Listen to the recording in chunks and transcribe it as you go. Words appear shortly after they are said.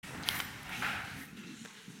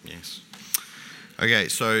Thanks. Okay,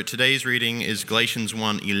 so today's reading is Galatians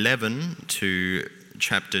 1:11 to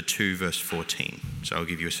chapter 2, verse 14. So I'll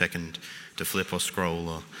give you a second to flip or scroll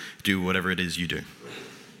or do whatever it is you do.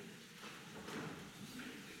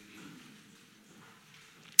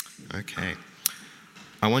 Okay.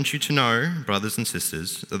 I want you to know, brothers and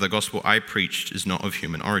sisters, that the gospel I preached is not of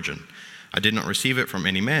human origin. I did not receive it from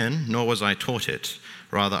any man, nor was I taught it.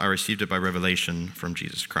 Rather, I received it by revelation from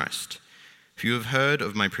Jesus Christ. If you have heard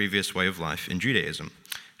of my previous way of life in Judaism,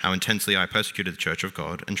 how intensely I persecuted the church of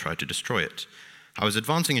God and tried to destroy it. I was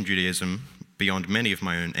advancing in Judaism beyond many of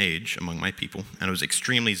my own age among my people, and I was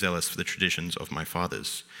extremely zealous for the traditions of my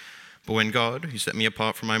fathers. But when God, who set me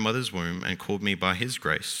apart from my mother's womb and called me by his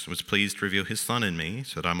grace, was pleased to reveal his Son in me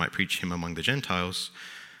so that I might preach him among the Gentiles,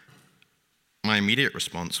 my immediate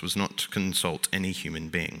response was not to consult any human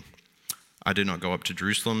being. I did not go up to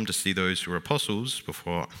Jerusalem to see those who were apostles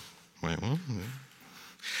before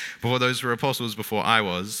those who were apostles before I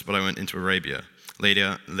was, but I went into Arabia.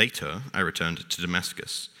 Later, I returned to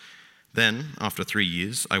Damascus. Then, after 3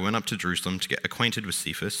 years, I went up to Jerusalem to get acquainted with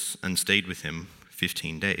Cephas and stayed with him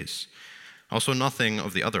 15 days. I saw nothing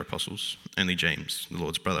of the other apostles, only James, the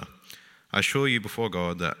Lord's brother. I assure you before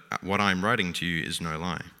God that what I am writing to you is no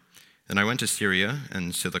lie. Then I went to Syria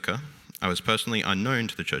and Cilicia. I was personally unknown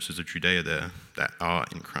to the churches of Judea there that are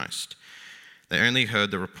in Christ. They only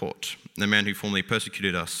heard the report. The man who formerly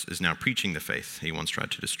persecuted us is now preaching the faith he once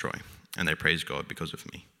tried to destroy, and they praise God because of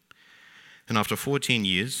me. And after 14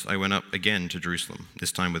 years, I went up again to Jerusalem,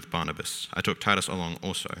 this time with Barnabas. I took Titus along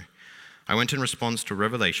also. I went in response to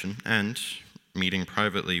revelation and, meeting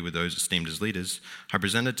privately with those esteemed as leaders, I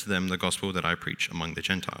presented to them the gospel that I preach among the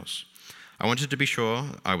Gentiles. I wanted to be sure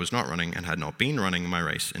I was not running and had not been running my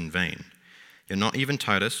race in vain. Yet not even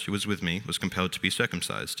Titus, who was with me, was compelled to be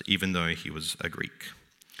circumcised, even though he was a Greek.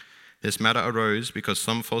 This matter arose because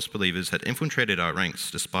some false believers had infiltrated our ranks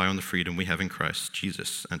to spy on the freedom we have in Christ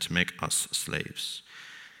Jesus and to make us slaves.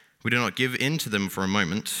 We do not give in to them for a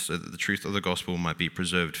moment so that the truth of the gospel might be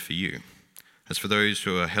preserved for you. As for those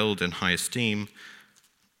who are held in high esteem,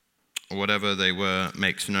 whatever they were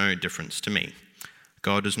makes no difference to me.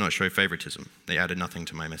 God does not show favoritism. They added nothing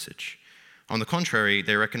to my message. On the contrary,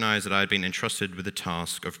 they recognized that I had been entrusted with the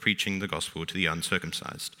task of preaching the gospel to the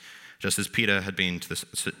uncircumcised, just as Peter had been to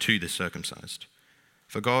the circumcised.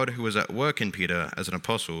 For God, who was at work in Peter as an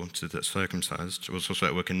apostle to the circumcised, was also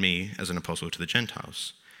at work in me as an apostle to the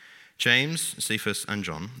Gentiles. James, Cephas, and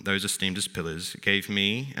John, those esteemed as pillars, gave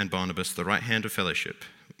me and Barnabas the right hand of fellowship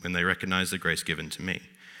when they recognized the grace given to me.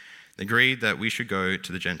 They agreed that we should go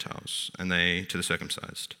to the Gentiles, and they to the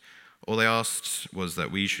circumcised. All they asked was that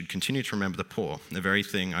we should continue to remember the poor, the very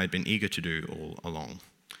thing I had been eager to do all along.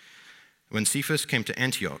 When Cephas came to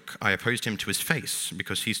Antioch, I opposed him to his face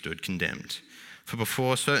because he stood condemned. For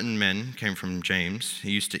before certain men came from James, he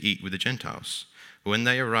used to eat with the Gentiles. But when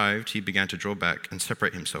they arrived, he began to draw back and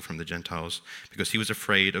separate himself from the Gentiles because he was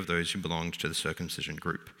afraid of those who belonged to the circumcision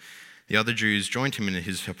group. The other Jews joined him in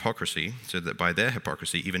his hypocrisy, so that by their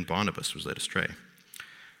hypocrisy even Barnabas was led astray.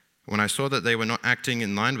 When I saw that they were not acting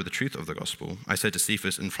in line with the truth of the gospel, I said to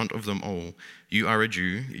Cephas in front of them all, "You are a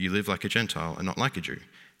Jew, you live like a Gentile and not like a Jew.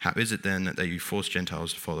 How is it then that you force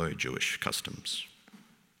Gentiles to follow Jewish customs?"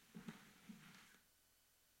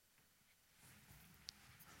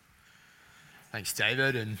 Thanks,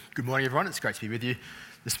 David, and good morning, everyone. It's great to be with you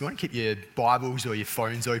this morning. Keep your Bibles or your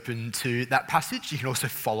phones open to that passage. You can also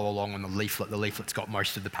follow along on the leaflet. The leaflet's got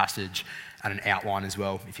most of the passage and an outline as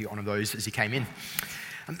well, if you got one of those as you came in.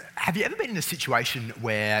 Have you ever been in a situation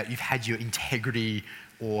where you've had your integrity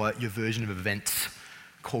or your version of events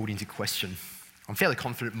called into question? I'm fairly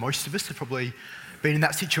confident most of us have probably been in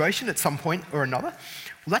that situation at some point or another.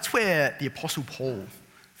 Well, that's where the Apostle Paul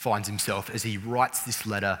finds himself as he writes this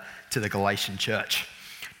letter to the Galatian church.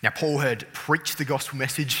 Now, Paul had preached the gospel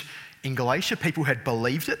message in Galatia. People had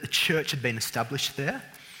believed it. The church had been established there.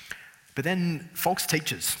 But then false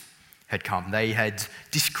teachers had come. They had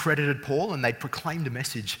discredited Paul and they'd proclaimed a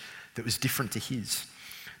message that was different to his.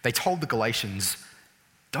 They told the Galatians,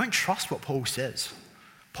 don't trust what Paul says.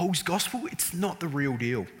 Paul's gospel, it's not the real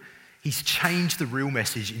deal. He's changed the real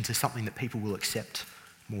message into something that people will accept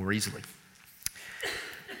more easily.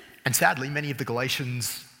 And sadly, many of the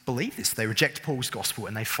Galatians believe this. They reject Paul's gospel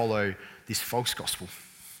and they follow this false gospel.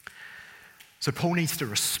 So Paul needs to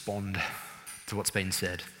respond to what's been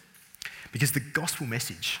said because the gospel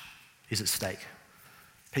message is at stake.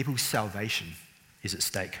 People's salvation is at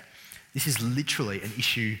stake. This is literally an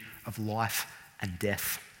issue of life and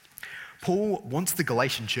death. Paul wants the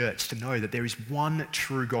Galatian church to know that there is one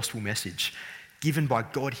true gospel message given by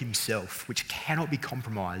God himself, which cannot be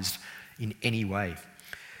compromised in any way.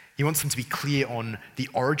 He wants them to be clear on the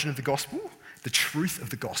origin of the gospel, the truth of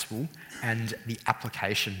the gospel, and the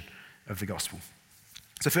application of the gospel.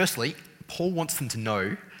 So firstly, Paul wants them to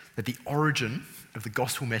know that the origin of the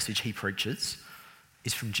gospel message he preaches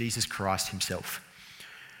is from Jesus Christ himself.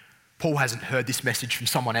 Paul hasn't heard this message from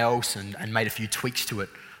someone else and made a few tweaks to it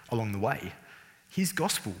along the way. His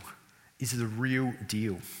gospel is the real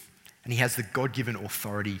deal, and he has the God-given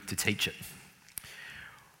authority to teach it.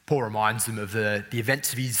 Paul reminds them of the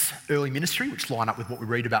events of his early ministry, which line up with what we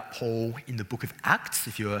read about Paul in the book of Acts,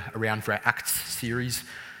 if you were around for our Acts series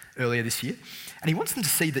earlier this year. And he wants them to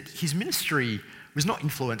see that his ministry was not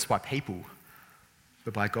influenced by people,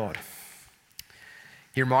 but by God.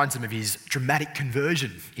 He reminds them of his dramatic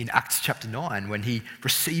conversion in Acts chapter 9 when he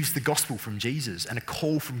receives the gospel from Jesus and a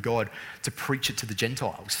call from God to preach it to the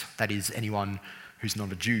Gentiles, that is, anyone who's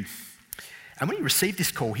not a Jew. And when he received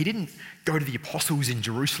this call, he didn't go to the apostles in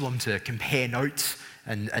Jerusalem to compare notes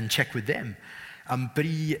and check with them, but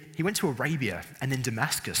he went to Arabia and then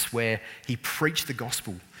Damascus, where he preached the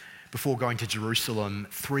gospel before going to Jerusalem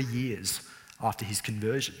 3 years after his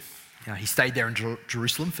conversion. Now, he stayed there in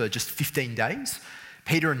Jerusalem for just 15 days.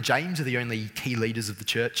 Peter and James are the only key leaders of the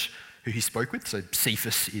church who he spoke with, so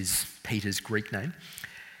Cephas is Peter's Greek name.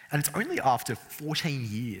 And it's only after 14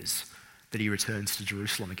 years that he returns to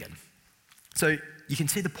Jerusalem again. So you can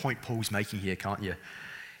see the point Paul's making here, can't you?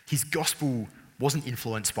 His gospel wasn't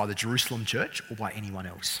influenced by the Jerusalem church or by anyone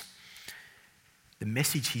else. The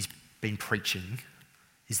message he's been preaching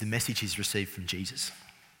is the message he's received from Jesus.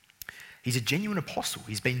 He's a genuine apostle.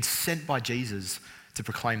 He's been sent by Jesus to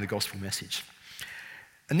proclaim the gospel message.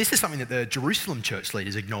 And this is something that the Jerusalem church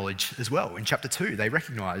leaders acknowledge as well. In chapter 2, they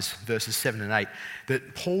recognise, verses 7 and 8,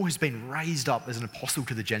 that Paul has been raised up as an apostle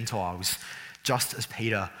to the Gentiles, just as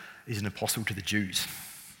Peter is an apostle to the Jews.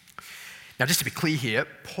 Now, just to be clear here,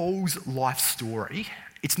 Paul's life story,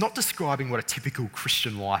 it's not describing what a typical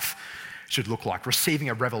Christian life should look like, receiving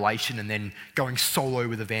a revelation and then going solo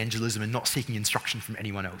with evangelism and not seeking instruction from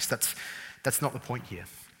anyone else. That's not the point here.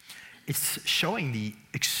 It's showing the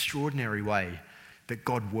extraordinary way that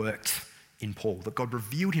God worked in Paul, that God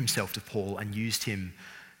revealed himself to Paul and used him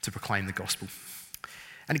to proclaim the gospel.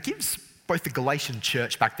 And it gives both the Galatian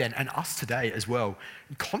church back then and us today as well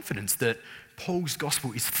confidence that Paul's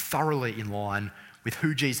gospel is thoroughly in line with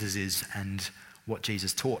who Jesus is and what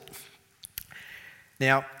Jesus taught.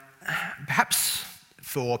 Now, perhaps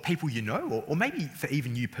for people you know, or maybe for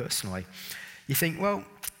even you personally, you think, well,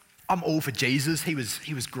 I'm all for Jesus. He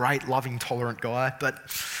was great, loving, tolerant guy, but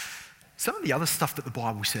some of the other stuff that the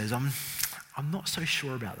Bible says, I'm not so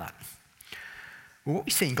sure about that. Well, what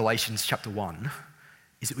we see in Galatians chapter 1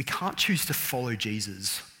 is that we can't choose to follow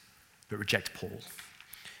Jesus but reject Paul.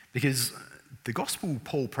 Because the gospel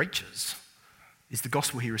Paul preaches is the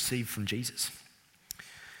gospel he received from Jesus.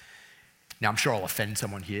 Now, I'm sure I'll offend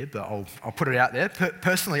someone here, but I'll put it out there.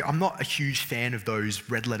 Personally, I'm not a huge fan of those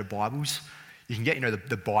red letter Bibles. You can get,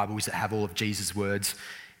 the Bibles that have all of Jesus' words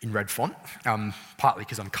in red font, partly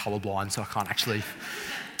because I'm colorblind, so I can't actually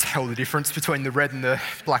tell the difference between the red and the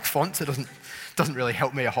black font, so it doesn't really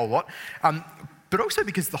help me a whole lot. But also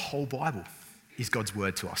because the whole Bible is God's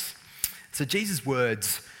word to us. So Jesus'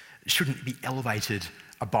 words shouldn't be elevated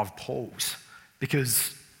above Paul's,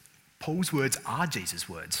 because Paul's words are Jesus'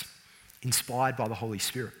 words, inspired by the Holy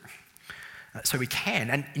Spirit. So we can,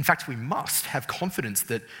 and in fact we must, have confidence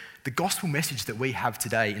that the gospel message that we have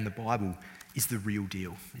today in the Bible is the real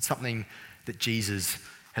deal. It's something that Jesus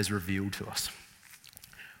has revealed to us.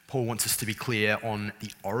 Paul wants us to be clear on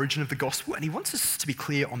the origin of the gospel, and he wants us to be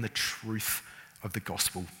clear on the truth of the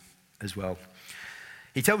gospel as well.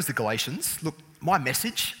 He tells the Galatians, look, my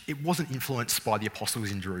message, it wasn't influenced by the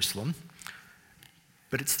apostles in Jerusalem,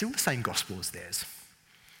 but it's still the same gospel as theirs.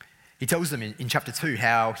 He tells them in chapter 2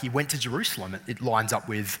 how he went to Jerusalem. It lines up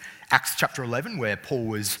with Acts chapter 11, where Paul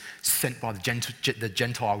was sent by the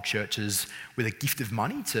Gentile churches with a gift of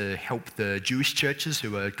money to help the Jewish churches who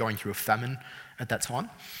were going through a famine at that time.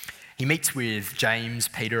 He meets with James,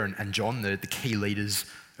 Peter, and John, the key leaders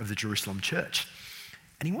of the Jerusalem church.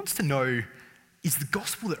 And he wants to know, is the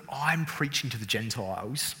gospel that I'm preaching to the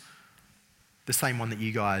Gentiles the same one that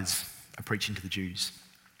you guys are preaching to the Jews?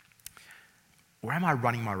 Or am I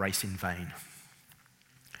running my race in vain?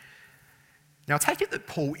 Now, I take it that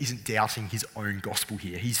Paul isn't doubting his own gospel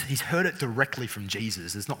here. He's heard it directly from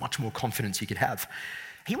Jesus. There's not much more confidence he could have.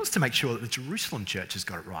 He wants to make sure that the Jerusalem church has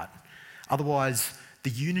got it right. Otherwise, the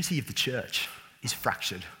unity of the church is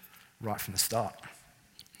fractured right from the start.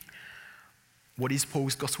 What is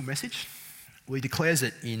Paul's gospel message? Well, he declares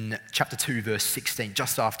it in chapter 2, verse 16,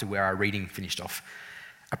 just after where our reading finished off.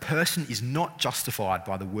 A person is not justified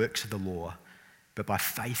by the works of the law, but by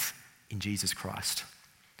faith in Jesus Christ.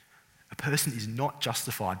 A person is not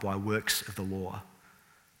justified by works of the law,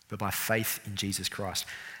 but by faith in Jesus Christ.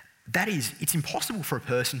 That is, it's impossible for a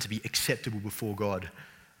person to be acceptable before God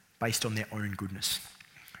based on their own goodness,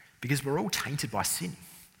 because we're all tainted by sin.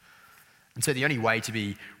 And so the only way to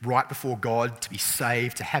be right before God, to be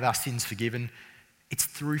saved, to have our sins forgiven, it's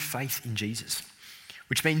through faith in Jesus,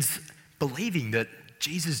 which means believing that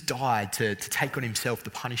Jesus died to take on himself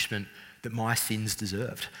the punishment that my sins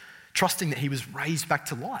deserved, trusting that he was raised back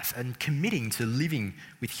to life and committing to living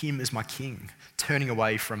with him as my king, turning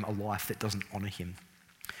away from a life that doesn't honour him.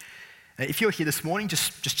 If you're here this morning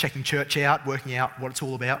just checking church out, working out what it's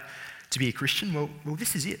all about to be a Christian, well,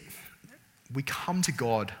 this is it. We come to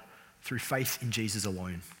God through faith in Jesus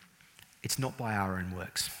alone. It's not by our own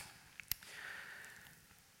works.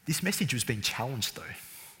 This message was being challenged, though.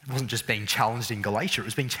 It wasn't just being challenged in Galatia, it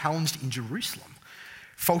was being challenged in Jerusalem.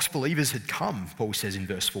 False believers had come, Paul says in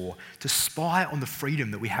verse 4, to spy on the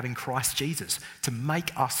freedom that we have in Christ Jesus, to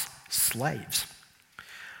make us slaves.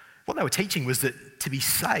 What they were teaching was that to be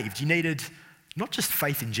saved, you needed not just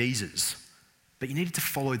faith in Jesus, but you needed to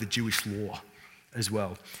follow the Jewish law as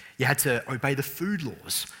well. You had to obey the food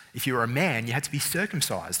laws. If you were a man, you had to be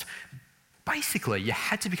circumcised. Basically, you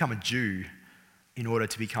had to become a Jew in order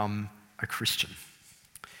to become a Christian.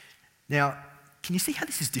 Now, can you see how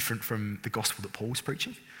this is different from the gospel that Paul's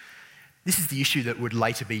preaching? This is the issue that would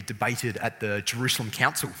later be debated at the Jerusalem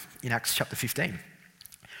Council in Acts chapter 15.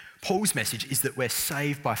 Paul's message is that we're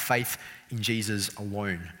saved by faith in Jesus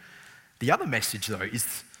alone. The other message, though,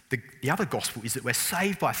 is the other gospel is that we're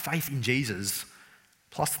saved by faith in Jesus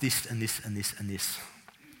plus this and this and this and this.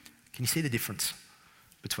 Can you see the difference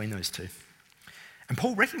between those two? And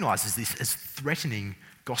Paul recognises this as threatening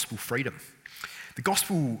gospel freedom. The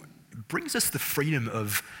gospel brings us the freedom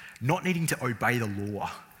of not needing to obey the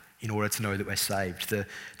law in order to know that we're saved. The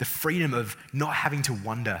freedom of not having to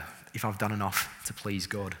wonder if I've done enough to please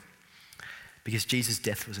God, because Jesus'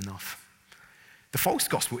 death was enough. The false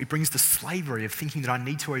gospel, it brings the slavery of thinking that I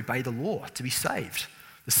need to obey the law to be saved.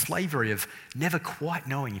 The slavery of never quite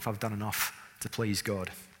knowing if I've done enough to please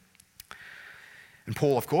God. And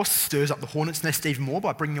Paul, of course, stirs up the hornet's nest even more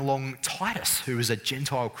by bringing along Titus, who is a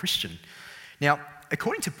Gentile Christian. Now,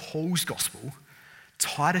 according to Paul's gospel,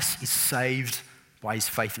 Titus is saved by his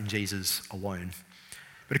faith in Jesus alone.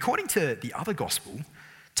 But according to the other gospel,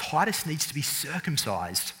 Titus needs to be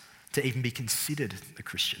circumcised to even be considered a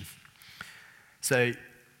Christian. So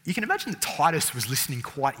you can imagine that Titus was listening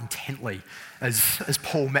quite intently as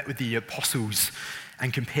Paul met with the apostles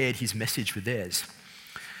and compared his message with theirs.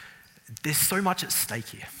 There's so much at stake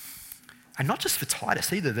here. And not just for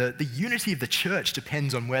Titus either. The unity of the church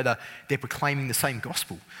depends on whether they're proclaiming the same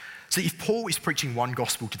gospel. So if Paul is preaching one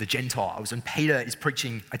gospel to the Gentiles and Peter is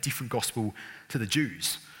preaching a different gospel to the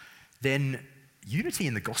Jews, then unity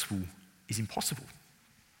in the gospel is impossible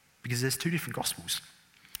because there's two different gospels.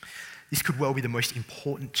 This could well be the most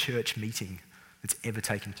important church meeting that's ever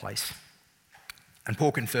taken place. And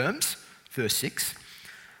Paul confirms, verse 6,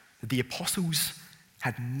 that the apostles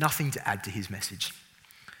had nothing to add to his message.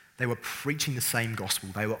 They were preaching the same gospel.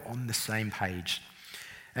 They were on the same page.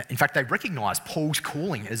 In fact, they recognized Paul's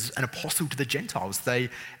calling as an apostle to the Gentiles. They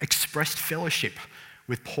expressed fellowship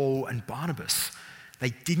with Paul and Barnabas. They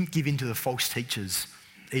didn't give in to the false teachers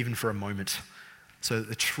even for a moment, so that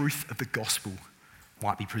the truth of the gospel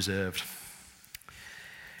might be preserved.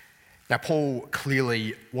 Now, Paul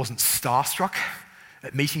clearly wasn't starstruck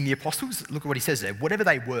at meeting the apostles. Look at what he says there. Whatever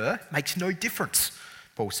they were makes no difference,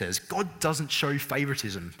 Paul says. God doesn't show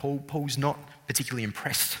favoritism. Paul's not particularly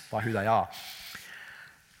impressed by who they are.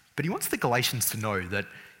 But he wants the Galatians to know that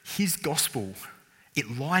his gospel,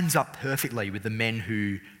 it lines up perfectly with the men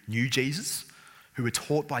who knew Jesus, who were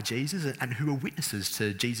taught by Jesus, and who were witnesses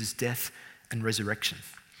to Jesus' death and resurrection.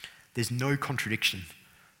 There's no contradiction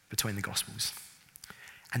between the gospels.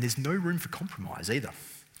 And there's no room for compromise either.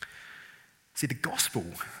 See, the gospel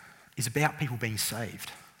is about people being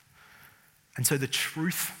saved. And so the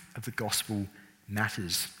truth of the gospel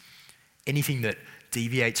matters. Anything that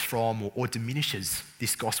deviates from or diminishes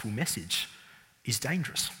this gospel message is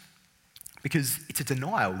dangerous, because it's a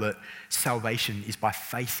denial that salvation is by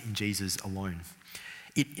faith in Jesus alone.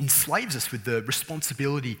 It enslaves us with the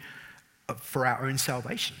responsibility for our own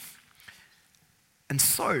salvation. And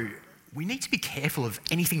so we need to be careful of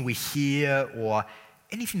anything we hear or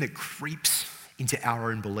anything that creeps into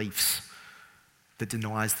our own beliefs that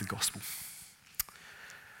denies the gospel.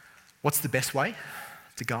 What's the best way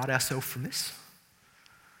to guard ourselves from this?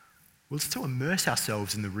 Well, it's to immerse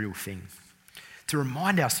ourselves in the real thing, to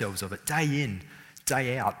remind ourselves of it day in,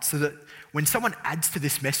 day out, so that when someone adds to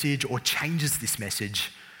this message or changes this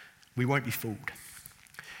message, we won't be fooled.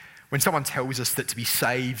 When someone tells us that to be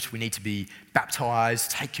saved, we need to be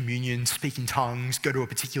baptized, take communion, speak in tongues, go to a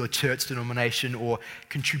particular church denomination, or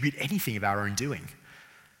contribute anything of our own doing,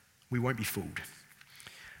 we won't be fooled.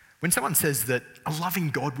 When someone says that a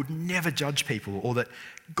loving God would never judge people, or that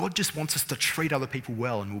God just wants us to treat other people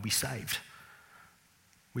well and we'll be saved,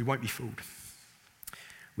 we won't be fooled.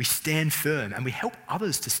 We stand firm, and we help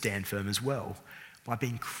others to stand firm as well by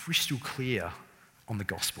being crystal clear on the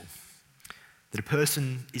gospel. That a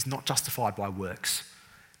person is not justified by works,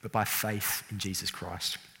 but by faith in Jesus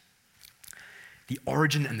Christ. The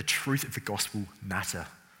origin and the truth of the gospel matter,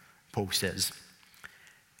 Paul says.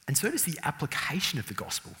 And so does the application of the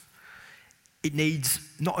gospel. It needs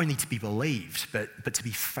not only to be believed, but to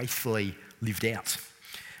be faithfully lived out.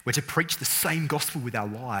 We're to preach the same gospel with our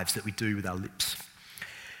lives that we do with our lips.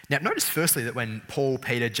 Now, notice firstly that when Paul,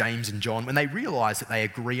 Peter, James, and John, when they realise that they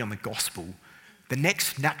agree on the gospel, the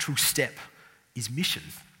next natural step is mission.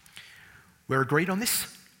 We're agreed on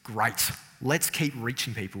this? Great. Let's keep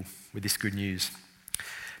reaching people with this good news.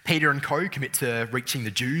 Peter and co commit to reaching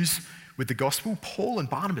the Jews with the gospel. Paul and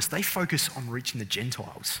Barnabas, they focus on reaching the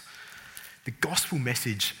Gentiles. The gospel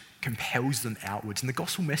message compels them outwards, and the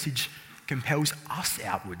gospel message compels us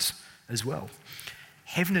outwards as well.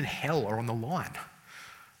 Heaven and hell are on the line.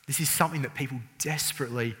 This is something that people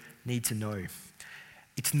desperately need to know.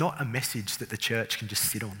 It's not a message that the church can just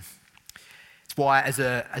sit on. It's why, as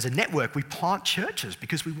a network, we plant churches,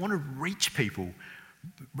 because we want to reach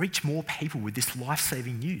more people with this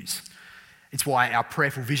life-saving news. It's why our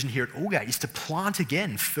prayerful vision here at Allgate is to plant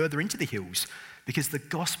again further into the hills, because the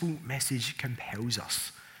gospel message compels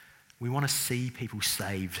us. We want to see people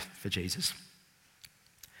saved for Jesus.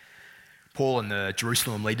 Paul and the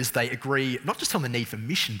Jerusalem leaders, they agree not just on the need for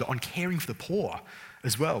mission, but on caring for the poor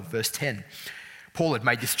as well. Verse 10. Paul had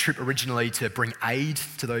made this trip originally to bring aid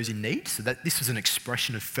to those in need, so that this was an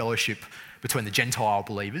expression of fellowship between the Gentile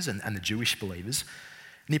believers and the Jewish believers.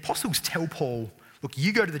 And the apostles tell Paul, look,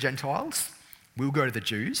 you go to the Gentiles, we'll go to the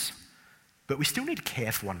Jews, but we still need to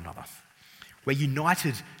care for one another. We're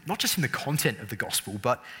united not just in the content of the gospel,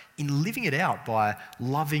 but in living it out by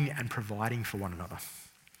loving and providing for one another.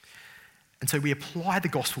 And so we apply the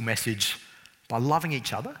gospel message by loving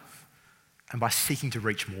each other and by seeking to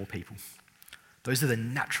reach more people. Those are the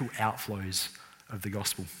natural outflows of the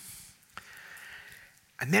gospel.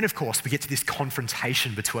 And then, of course, we get to this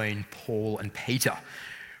confrontation between Paul and Peter.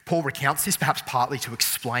 Paul recounts this perhaps partly to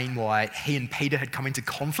explain why he and Peter had come into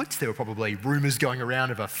conflict. There were probably rumours going around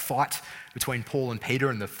of a fight between Paul and Peter,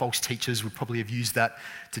 and the false teachers would probably have used that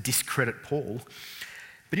to discredit Paul.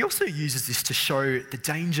 But he also uses this to show the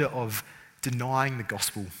danger of denying the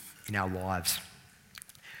gospel in our lives.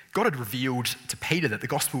 God had revealed to Peter that the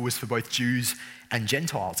gospel was for both Jews and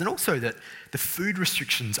Gentiles, and also that the food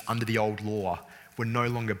restrictions under the old law were no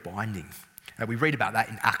longer binding. We read about that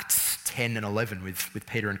in Acts 10 and 11 with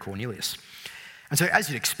Peter and Cornelius. And so, as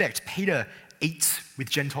you'd expect, Peter eats with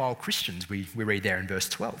Gentile Christians. We read there in verse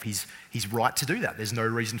 12. He's right to do that. There's no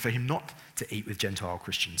reason for him not to eat with Gentile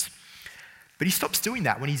Christians. But he stops doing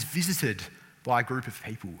that when he's visited by a group of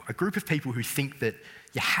people who think that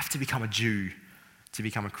you have to become a Jew to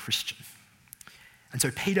become a Christian. And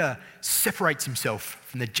so Peter separates himself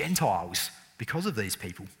from the Gentiles because of these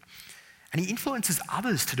people. And he influences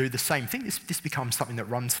others to do the same thing. This becomes something that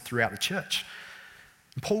runs throughout the church.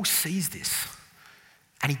 And Paul sees this,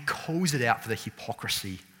 and he calls it out for the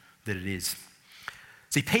hypocrisy that it is.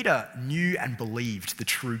 See, Peter knew and believed the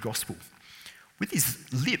true gospel. With his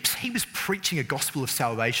lips, he was preaching a gospel of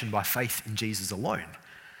salvation by faith in Jesus alone.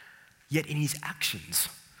 Yet in his actions,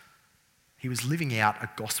 he was living out a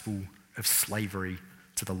gospel of slavery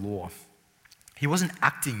to the law. He wasn't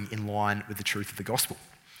acting in line with the truth of the gospel.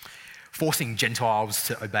 Forcing Gentiles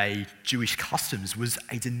to obey Jewish customs was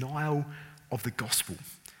a denial of the gospel.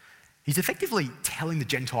 He's effectively telling the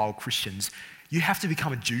Gentile Christians, you have to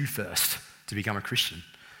become a Jew first to become a Christian.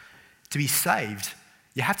 To be saved,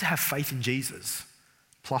 you have to have faith in Jesus,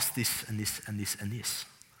 plus this and this and this and this.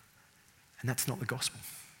 And that's not the gospel.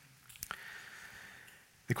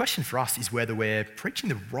 The question for us is whether we're preaching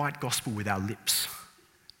the right gospel with our lips,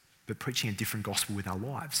 but preaching a different gospel with our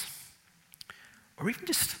lives. Or even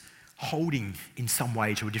just holding in some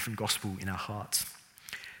way to a different gospel in our hearts.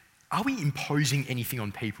 Are we imposing anything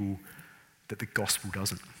on people that the gospel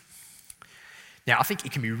doesn't? Now, I think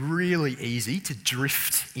it can be really easy to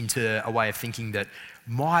drift into a way of thinking that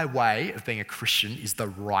my way of being a Christian is the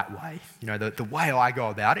right way. You know, the way I go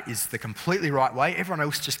about it is the completely right way. Everyone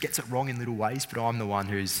else just gets it wrong in little ways, but I'm the one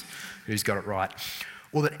who's got it right.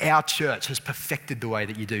 or that our church has perfected the way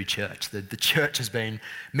that you do church. The church has been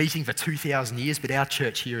meeting for 2,000 years, but our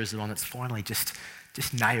church here is the one that's finally just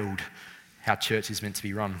nailed how church is meant to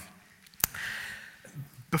be run.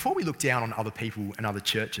 Before we look down on other people and other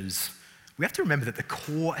churches, we have to remember that the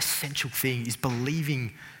core essential thing is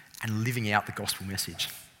believing and living out the gospel message.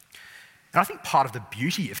 And I think part of the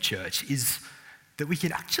beauty of church is that we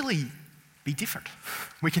can actually be different.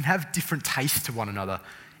 We can have different tastes to one another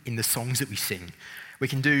in the songs that we sing. We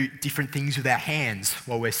can do different things with our hands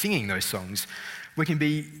while we're singing those songs. We can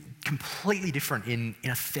be completely different in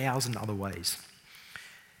 1,000 other ways.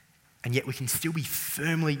 And yet we can still be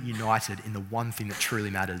firmly united in the one thing that truly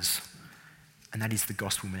matters, and that is the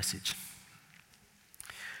gospel message.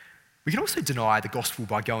 We can also deny the gospel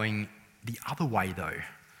by going the other way, though,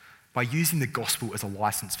 by using the gospel as a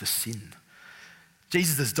license for sin.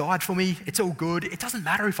 Jesus has died for me, it's all good, it doesn't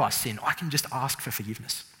matter if I sin, I can just ask for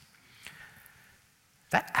forgiveness.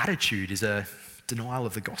 That attitude is a denial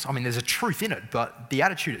of the gospel. I mean, there's a truth in it, but the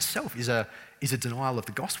attitude itself is a denial of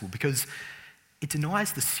the gospel because it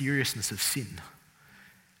denies the seriousness of sin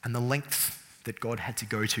and the lengths that God had to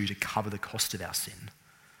go to cover the cost of our sin,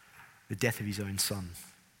 the death of his own son.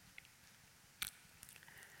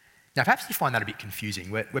 Now, perhaps you find that a bit confusing.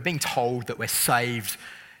 We're being told that we're saved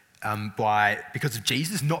because of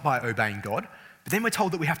Jesus, not by obeying God, but then we're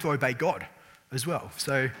told that we have to obey God as well.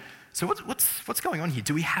 So what's going on here?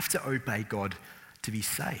 Do we have to obey God to be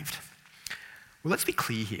saved? Well, let's be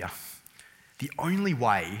clear here. The only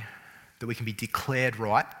way that we can be declared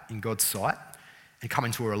right in God's sight and come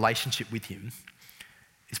into a relationship with him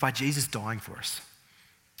is by Jesus dying for us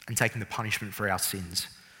and taking the punishment for our sins.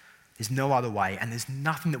 There's no other way, and there's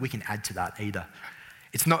nothing that we can add to that either.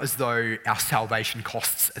 It's not as though our salvation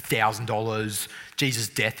costs $1,000, Jesus'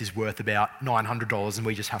 death is worth about $900, and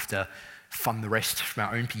we just have to fund the rest from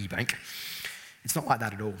our own piggy bank. It's not like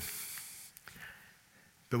that at all.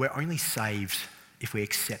 But we're only saved if we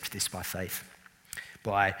accept this by faith,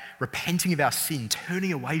 by repenting of our sin,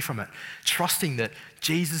 turning away from it, trusting that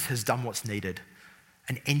Jesus has done what's needed,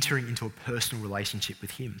 and entering into a personal relationship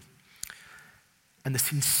with him. And the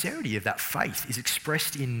sincerity of that faith is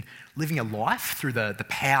expressed in living a life through the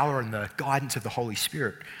power and the guidance of the Holy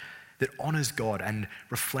Spirit that honours God and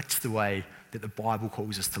reflects the way that the Bible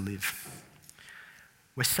calls us to live.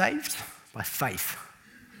 We're saved by faith,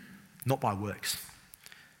 not by works.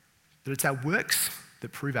 But it's our works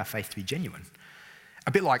that prove our faith to be genuine.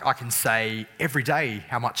 A bit like I can say every day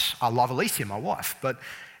how much I love Alicia, my wife, but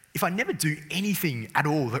if I never do anything at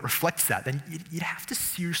all that reflects that, then you'd have to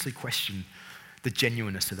seriously question the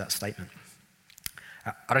genuineness of that statement.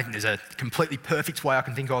 I don't think there's a completely perfect way I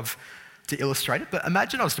can think of to illustrate it, but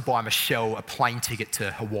imagine I was to buy Michelle a plane ticket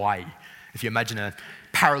to Hawaii. If you imagine a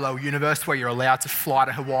parallel universe where you're allowed to fly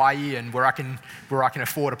to Hawaii and where I can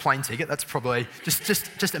afford a plane ticket, that's probably,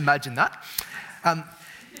 just imagine that.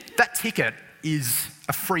 That ticket is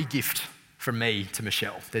a free gift from me to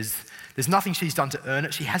Michelle. There's nothing she's done to earn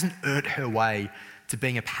it. She hasn't earned her way to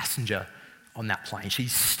being a passenger on that plane. She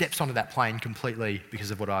steps onto that plane completely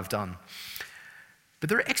because of what I've done. But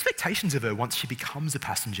there are expectations of her once she becomes a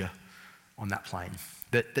passenger on that plane,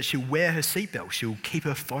 that she'll wear her seatbelt, she'll keep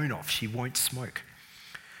her phone off, she won't smoke.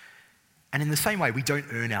 And in the same way, we don't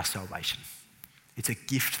earn our salvation. It's a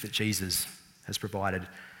gift that Jesus has provided,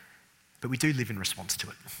 but we do live in response to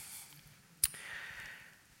it.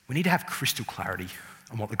 We need to have crystal clarity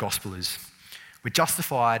on what the gospel is. We're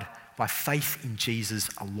justified by faith in Jesus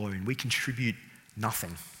alone. We contribute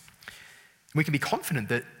nothing. We can be confident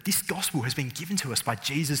that this gospel has been given to us by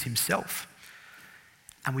Jesus himself.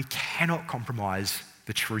 And we cannot compromise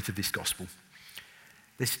the truth of this gospel.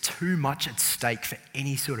 There's too much at stake for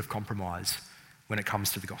any sort of compromise when it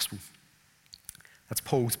comes to the gospel. That's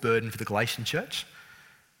Paul's burden for the Galatian church,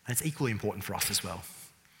 and it's equally important for us as well.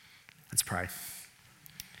 Let's pray.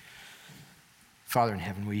 Father in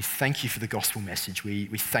heaven, we thank you for the gospel message. We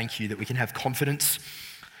thank you that we can have confidence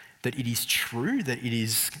that it is true, that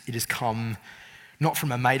it has come not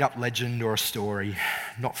from a made-up legend or a story,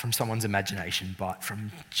 not from someone's imagination, but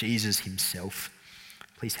from Jesus himself.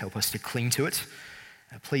 Please help us to cling to it.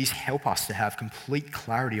 Please help us to have complete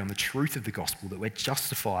clarity on the truth of the gospel, that we're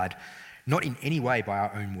justified not in any way by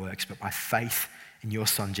our own works, but by faith in your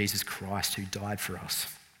Son, Jesus Christ, who died for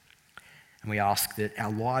us. And we ask that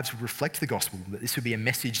our lives would reflect the gospel, that this would be a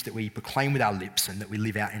message that we proclaim with our lips and that we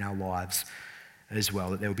live out in our lives as well,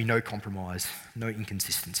 that there will be no compromise, no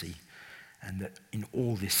inconsistency, and that in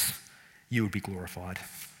all this you would be glorified.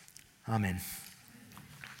 Amen.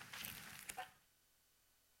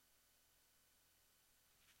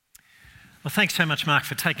 Well, thanks so much, Mark,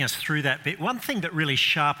 for taking us through that bit. One thing that really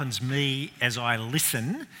sharpens me as I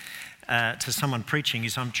listen to someone preaching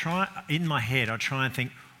is in my head, I try and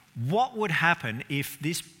think, what would happen if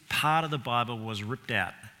this part of the Bible was ripped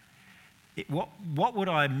out? What would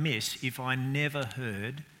I miss if I never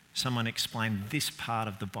heard someone explain this part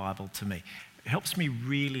of the Bible to me? It helps me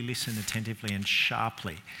really listen attentively and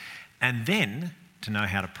sharply, and then to know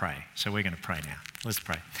how to pray. So we're going to pray now. Let's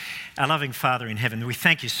pray. Our loving Father in heaven, we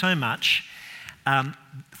thank you so much,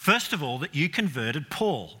 first of all, that you converted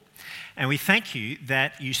Paul. And we thank you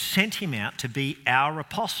that you sent him out to be our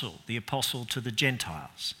apostle, the apostle to the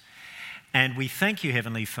Gentiles. And we thank you,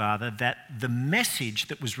 Heavenly Father, that the message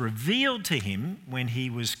that was revealed to him when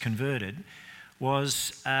he was converted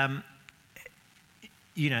was, the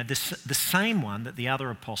same one that the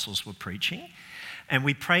other apostles were preaching. And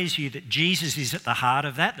we praise you that Jesus is at the heart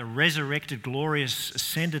of that, the resurrected, glorious,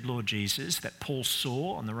 ascended Lord Jesus that Paul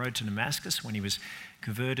saw on the road to Damascus when he was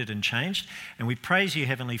converted and changed. And we praise you,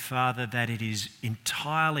 Heavenly Father, that it is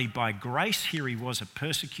entirely by grace. Here he was, a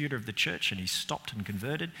persecutor of the church, and he stopped and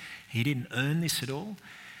converted. He didn't earn this at all.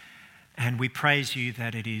 And we praise you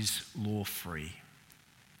that it is law-free.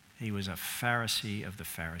 He was a Pharisee of the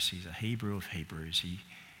Pharisees, a Hebrew of Hebrews.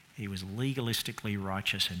 He was legalistically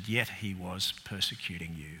righteous, and yet he was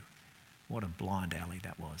persecuting you. What a blind alley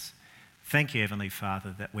that was. Thank you, Heavenly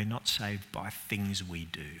Father, that we're not saved by things we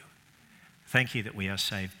do. Thank you that we are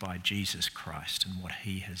saved by Jesus Christ and what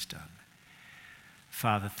he has done.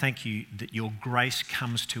 Father, thank you that your grace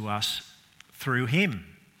comes to us through him.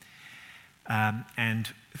 And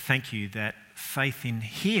thank you that faith in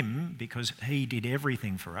him, because he did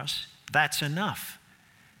everything for us, that's enough.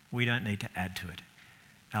 We don't need to add to it.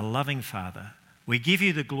 Our loving Father, we give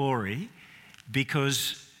you the glory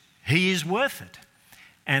because he is worth it.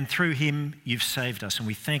 And through him, you've saved us, and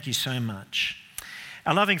we thank you so much.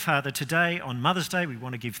 Our loving Father, today on Mother's Day, we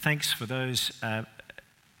want to give thanks for those,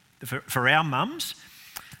 for our mums.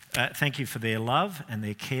 Thank you for their love and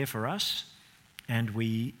their care for us. And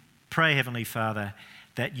we pray, Heavenly Father,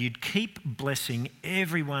 that you'd keep blessing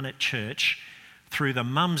everyone at church through the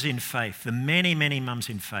mums in faith, the many, many mums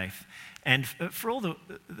in faith. And for all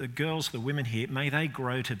the girls, the women here, may they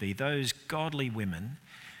grow to be those godly women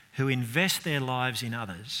who invest their lives in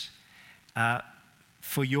others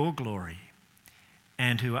for your glory,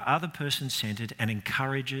 and who are other person-centered and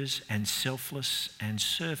encouragers and selfless and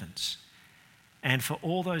servants. And for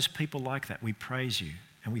all those people like that, we praise you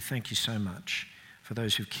and we thank you so much for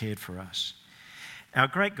those who've cared for us. Our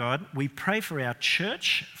great God, we pray for our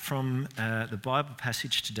church from the Bible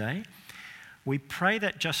passage today. We pray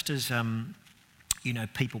that just as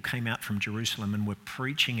people came out from Jerusalem and were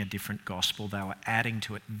preaching a different gospel, they were adding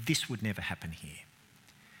to it, this would never happen here.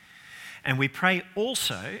 And we pray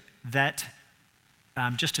also that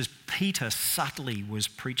just as Peter subtly was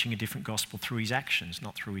preaching a different gospel through his actions,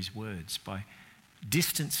 not through his words, by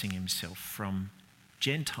distancing himself from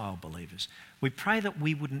Gentile believers, we pray that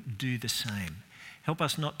we wouldn't do the same. Help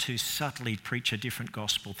us not to subtly preach a different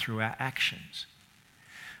gospel through our actions.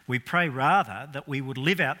 We pray rather that we would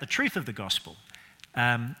live out the truth of the gospel,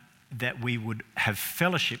 that we would have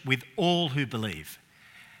fellowship with all who believe,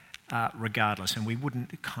 regardless, and we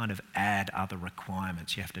wouldn't kind of add other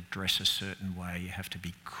requirements. You have to dress a certain way, you have to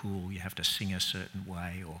be cool, you have to sing a certain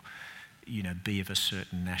way, or be of a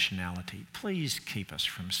certain nationality. Please keep us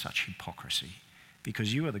from such hypocrisy,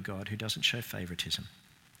 because you are the God who doesn't show favoritism.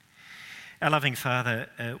 Our loving Father,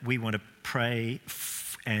 we want to pray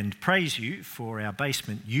and praise you for our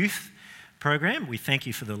basement youth program. We thank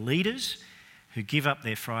you for the leaders who give up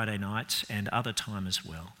their Friday nights and other time as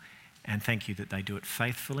well. And thank you that they do it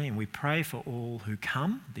faithfully. And we pray for all who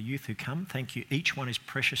come, the youth who come. Thank you. Each one is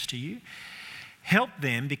precious to you. Help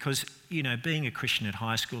them, because, being a Christian at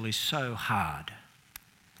high school is so hard.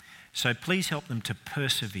 So please help them to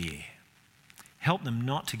persevere. Help them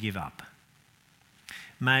not to give up.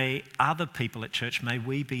 May other people at church, may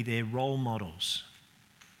we be their role models.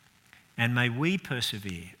 And may we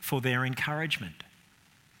persevere for their encouragement.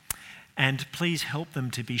 And please help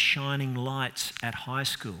them to be shining lights at high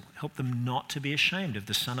school. Help them not to be ashamed of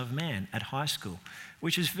the Son of Man at high school,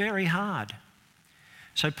 which is very hard.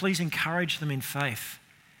 So please encourage them in faith.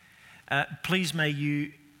 Please may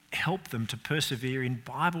you help them to persevere in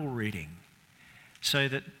Bible reading so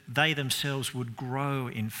that they themselves would grow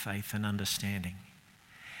in faith and understanding.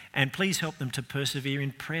 And please help them to persevere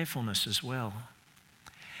in prayerfulness as well.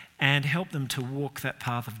 And help them to walk that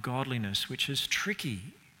path of godliness, which is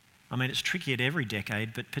tricky. I mean, it's tricky at every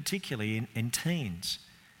decade, but particularly in teens.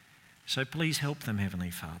 So please help them,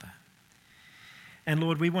 Heavenly Father. And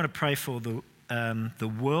Lord, we want to pray for the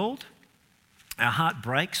world. Our heart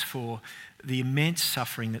breaks for the immense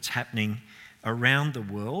suffering that's happening around the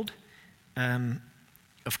world.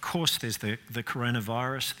 Of course, there's the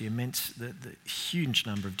coronavirus, the huge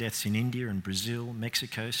number of deaths in India and Brazil,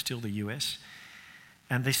 Mexico, still the US.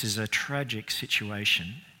 And this is a tragic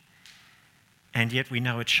situation. And yet we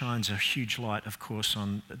know it shines a huge light, of course,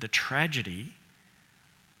 on the tragedy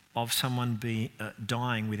of someone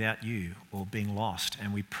dying without you or being lost.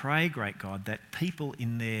 And we pray, great God, that people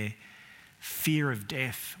in their fear of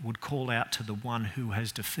death would call out to the one who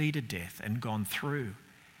has defeated death and gone through.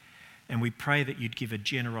 And we pray that you'd give a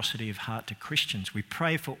generosity of heart to Christians. We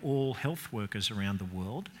pray for all health workers around the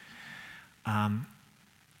world,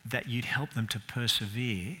 that you'd help them to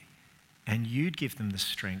persevere and you'd give them the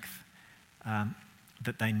strength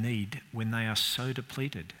that they need when they are so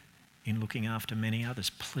depleted in looking after many others.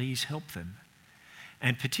 Please help them.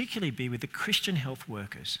 And particularly be with the Christian health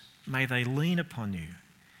workers. May they lean upon you.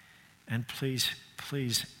 And please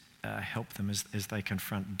help them as they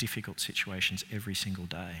confront difficult situations every single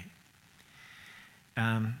day.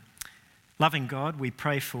 Loving God, we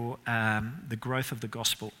pray for the growth of the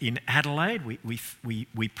gospel in Adelaide.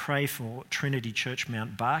 We pray for Trinity Church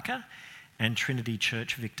Mount Barker and Trinity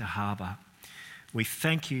Church Victor Harbour. We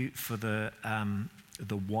thank you for the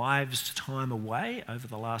wives' time away over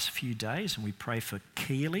the last few days, and we pray for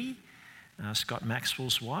Keely, Scott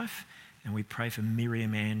Maxwell's wife, and we pray for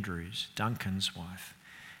Miriam Andrews, Duncan's wife.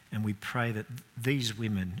 And we pray that these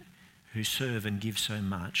women who serve and give so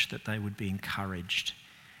much, that they would be encouraged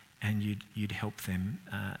and you'd help them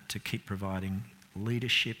to keep providing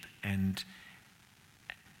leadership and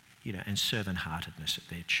servant-heartedness at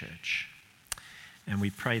their church. And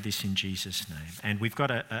we pray this in Jesus' name. And we've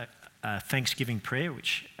got a Thanksgiving prayer,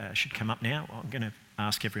 which should come up now. I'm going to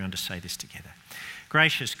ask everyone to say this together.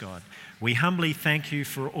 Gracious God, we humbly thank you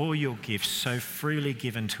for all your gifts so freely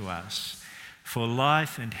given to us, for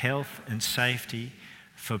life and health and safety,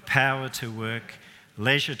 for power to work,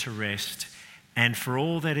 leisure to rest, and for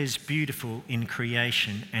all that is beautiful in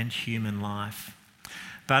creation and human life.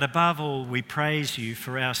 But above all, we praise you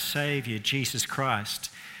for our Saviour, Jesus Christ,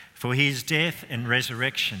 for his death and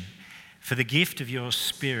resurrection, for the gift of your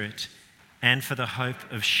Spirit, and for the hope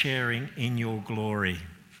of sharing in your glory.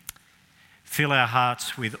 Fill our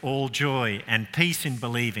hearts with all joy and peace in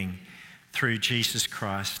believing through Jesus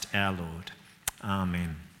Christ our Lord.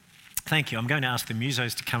 Amen. Thank you. I'm going to ask the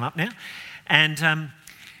musos to come up now. And,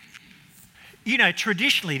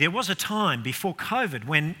 traditionally there was a time before COVID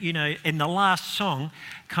when, in the last song,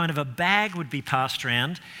 kind of a bag would be passed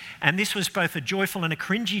around. And this was both a joyful and a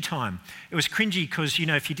cringy time. It was cringy because,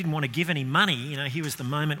 if you didn't want to give any money, here was the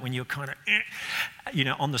moment when you're kind of,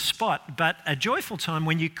 on the spot. But a joyful time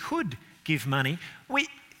when you could give money.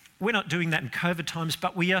 We're not doing that in COVID times,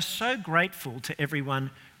 but we are so grateful to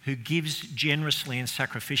everyone who gives generously and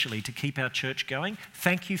sacrificially to keep our church going.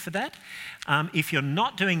 Thank you for that. If you're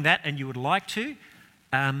not doing that and you would like to,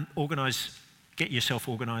 get yourself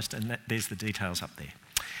organised, and there's the details up there.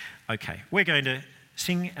 Okay, we're going to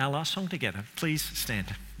sing our last song together. Please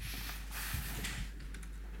stand.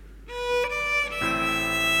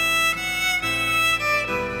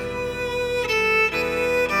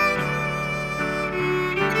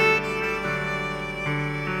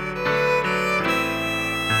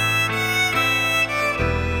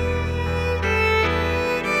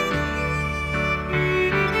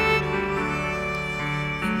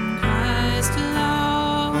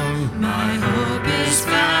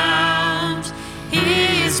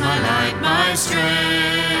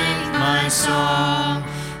 Song,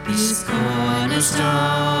 this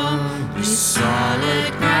cornerstone, this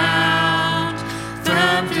solid ground,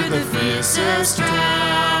 firm through the fiercest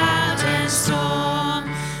drought and storm.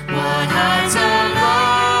 What heights of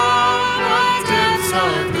love, what depths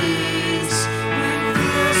of peace, when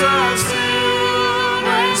fears are still,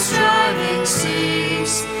 when striving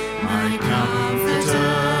cease, my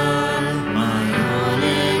comforter, my all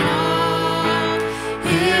in all,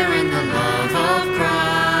 here in the love of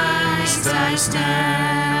Christ I stand.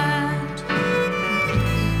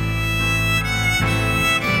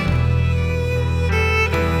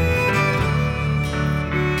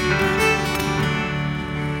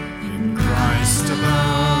 In Christ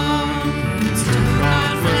alone, into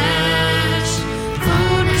God flesh,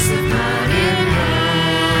 fullness of God in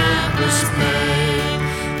helpless babe,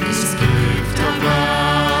 this gift of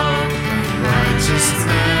love and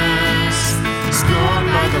righteousness, scorned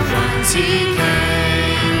by the ones he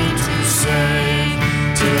came to save,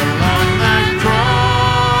 till on that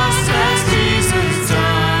cross as Jesus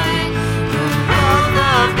died, the wrath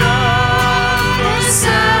of God was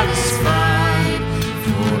satisfied.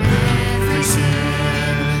 For every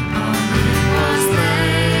sin on him was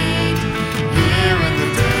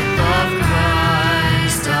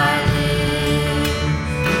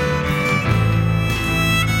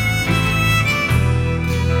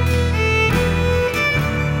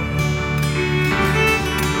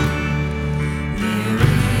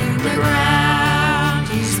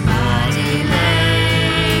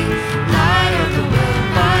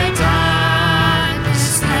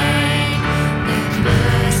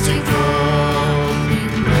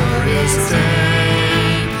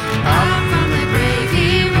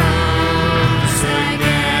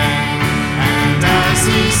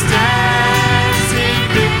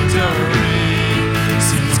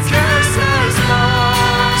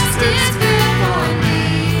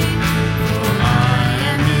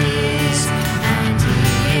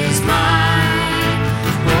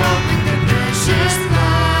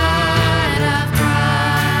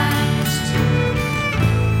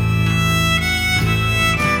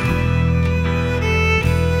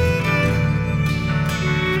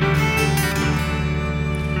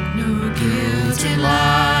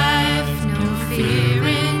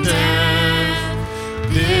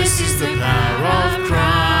This is the power of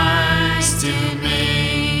Christ in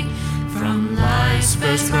me. From life's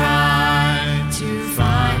first cry